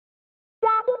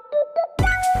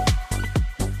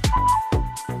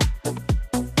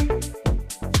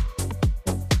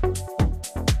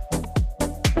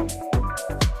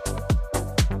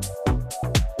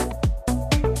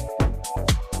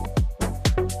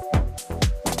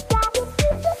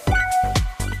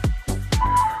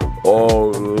Oh,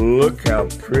 look how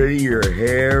pretty your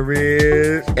hair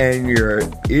is and your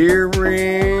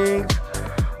earrings.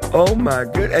 Oh my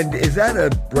good. And is that a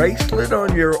bracelet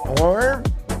on your arm?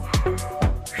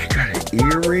 You got an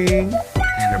earring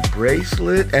and a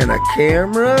bracelet and a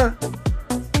camera?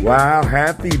 Wow,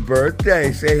 happy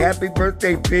birthday. Say happy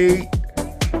birthday, Pete.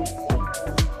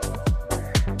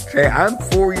 Say, I'm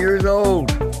 4 years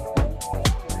old.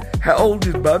 How old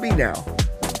is Bubby now?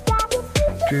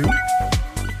 2?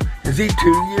 Is he 2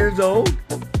 years old?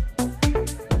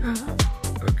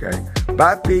 Okay.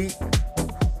 Bye, Pete.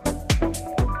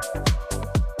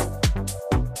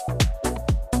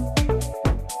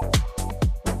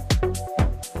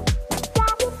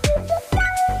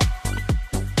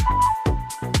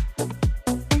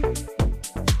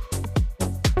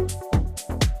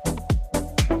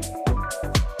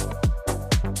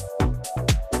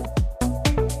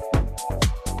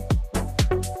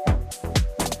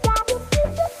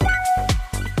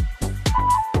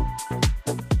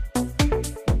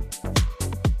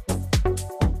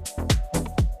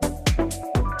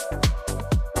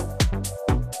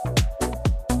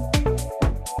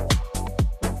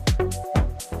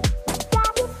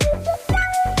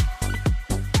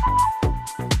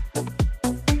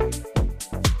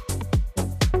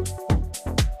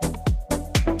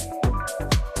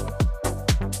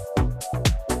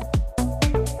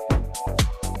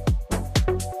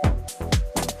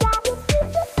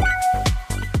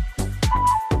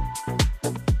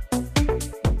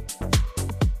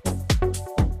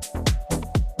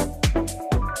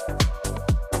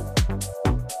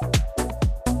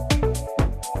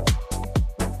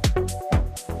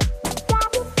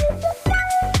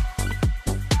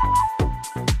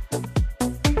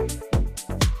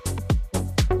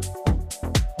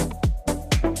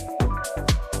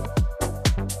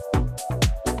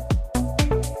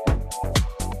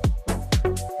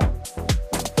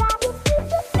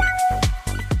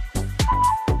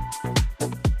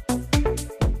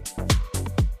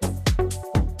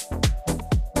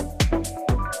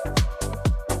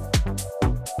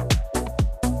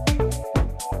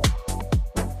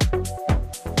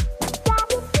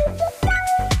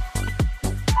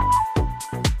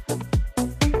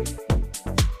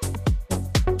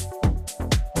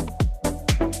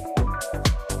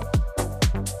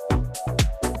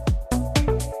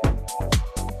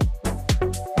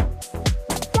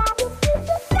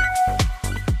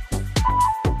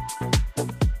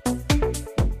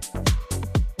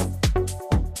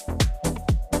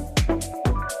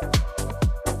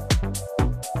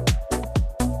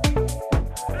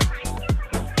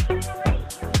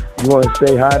 You want to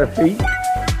say hi to Pete?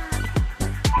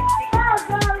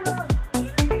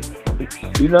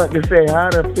 You not going to say hi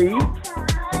to Pete?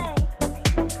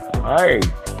 Hi.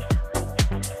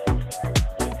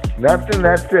 Nothing,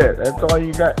 that's it. That's all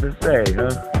you got to say,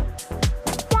 huh?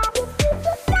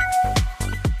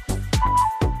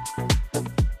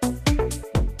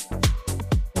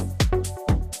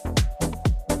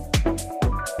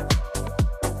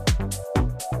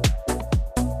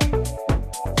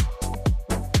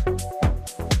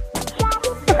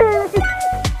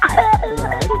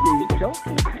 Don't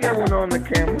keep yelling on the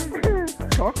camera.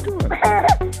 Talk to him. I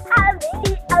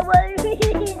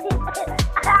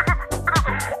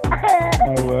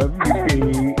love you,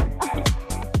 Pete.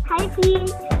 Hi,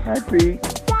 Pete. Hi, Pete.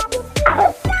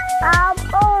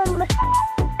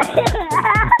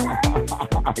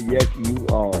 Yes, you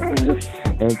are.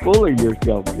 And full of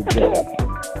yourself today.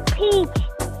 Pete.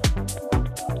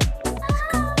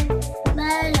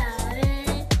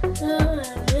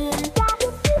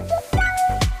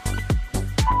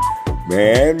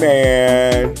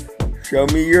 Man, show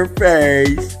me your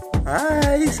face.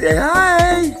 Hi, say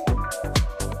hi.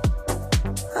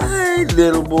 Hi,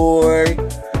 little boy.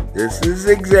 This is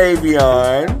Xavier.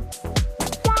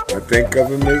 I think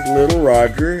of him as Little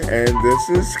Roger. And this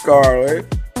is Scarlett,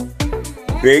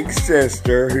 big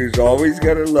sister, who's always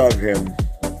going to love him.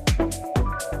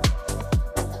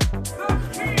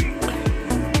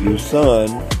 Your son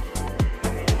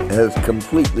has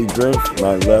completely drenched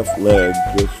my left leg,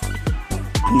 just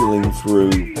peeling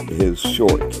through his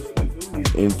shorts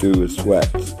into his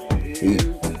sweats. He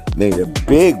made a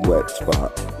big wet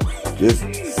spot just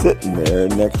sitting there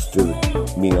next to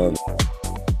me on